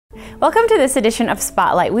Welcome to this edition of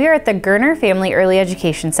Spotlight. We are at the Gerner Family Early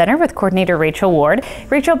Education Center with Coordinator Rachel Ward.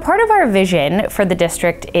 Rachel, part of our vision for the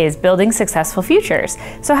district is building successful futures.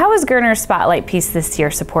 So how is Gerner's Spotlight piece this year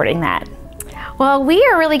supporting that? Well, we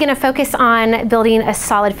are really going to focus on building a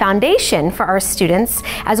solid foundation for our students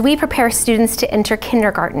as we prepare students to enter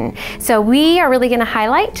kindergarten. So we are really going to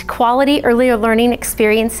highlight quality early learning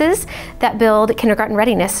experiences that build kindergarten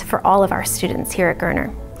readiness for all of our students here at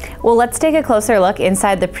Gerner. Well, let's take a closer look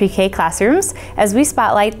inside the pre-K classrooms as we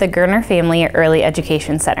spotlight the Gerner Family Early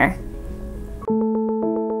Education Center.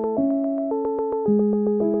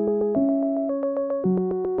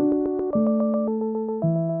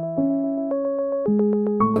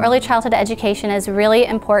 Early childhood education is really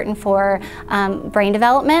important for brain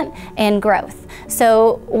development and growth.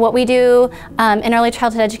 So what we do in early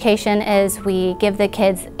childhood education is we give the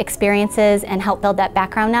kids experiences and help build that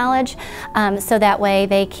background knowledge so that way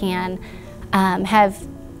they can have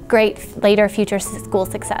great later future school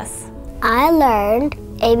success. I learned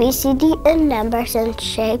ABCD and numbers and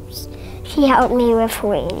shapes. She helped me with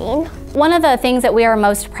reading. One of the things that we are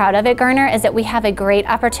most proud of at Gerner is that we have a great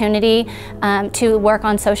opportunity to work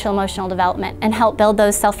on social emotional development and help build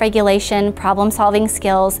those self-regulation, problem-solving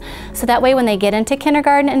skills, so that way when they get into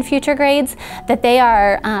kindergarten and future grades, that they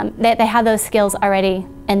have those skills already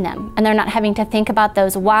in them, and they're not having to think about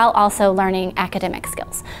those while also learning academic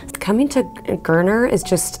skills. Coming to Gerner is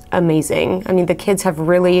just amazing. I mean, the kids have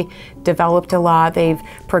really developed a lot. They've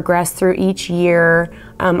progressed through each year.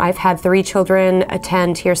 I've had 3 children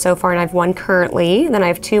attend here so far, and I have 1 currently, and then I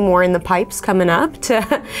have 2 more in the pipes coming up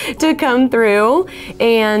to come through.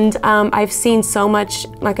 And I've seen so much,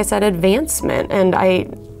 like I said, advancement, and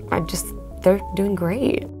they're doing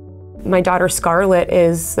great. My daughter Scarlett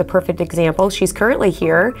is the perfect example. She's currently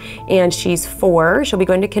here and she's 4. She'll be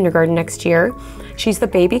going to kindergarten next year. She's the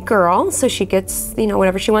baby girl, so she gets,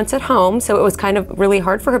 whatever she wants at home. So it was kind of really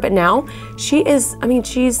hard for her, but now she's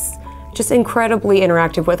just incredibly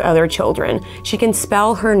interactive with other children. She can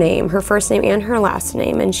spell her name, her first name and her last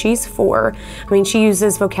name, and she's 4. I mean, she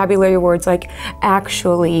uses vocabulary words like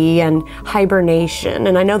actually and hibernation,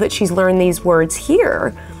 and I know that she's learned these words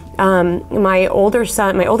here. My oldest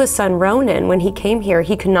son, Ronan, when he came here,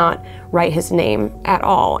 he could not write his name at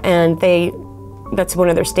all. And that's one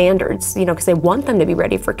of their standards, because they want them to be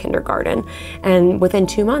ready for kindergarten. And within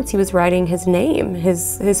 2 months, he was writing his name,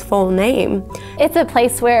 his full name. It's a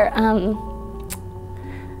place where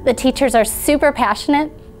the teachers are super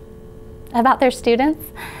passionate about their students.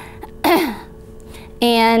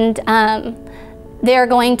 And they're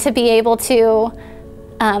going to be able to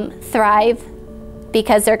thrive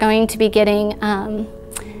because they're going to be getting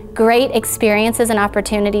great experiences and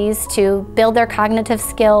opportunities to build their cognitive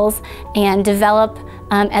skills and develop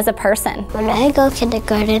as a person. When I go to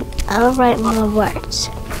kindergarten, I'll write more words.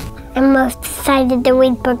 I'm most excited to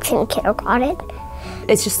read books in kindergarten.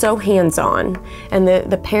 It's just so hands-on, and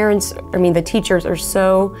the parents, the teachers are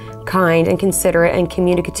so kind and considerate and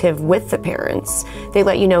communicative with the parents. They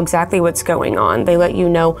let you know exactly what's going on. They let you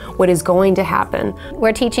know what is going to happen.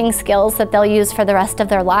 We're teaching skills that they'll use for the rest of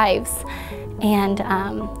their lives. And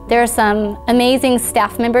there are some amazing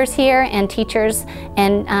staff members here and teachers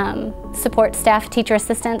and support staff, teacher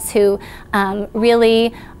assistants who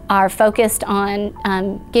really are focused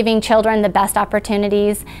on giving children the best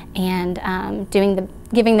opportunities and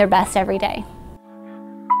giving their best every day.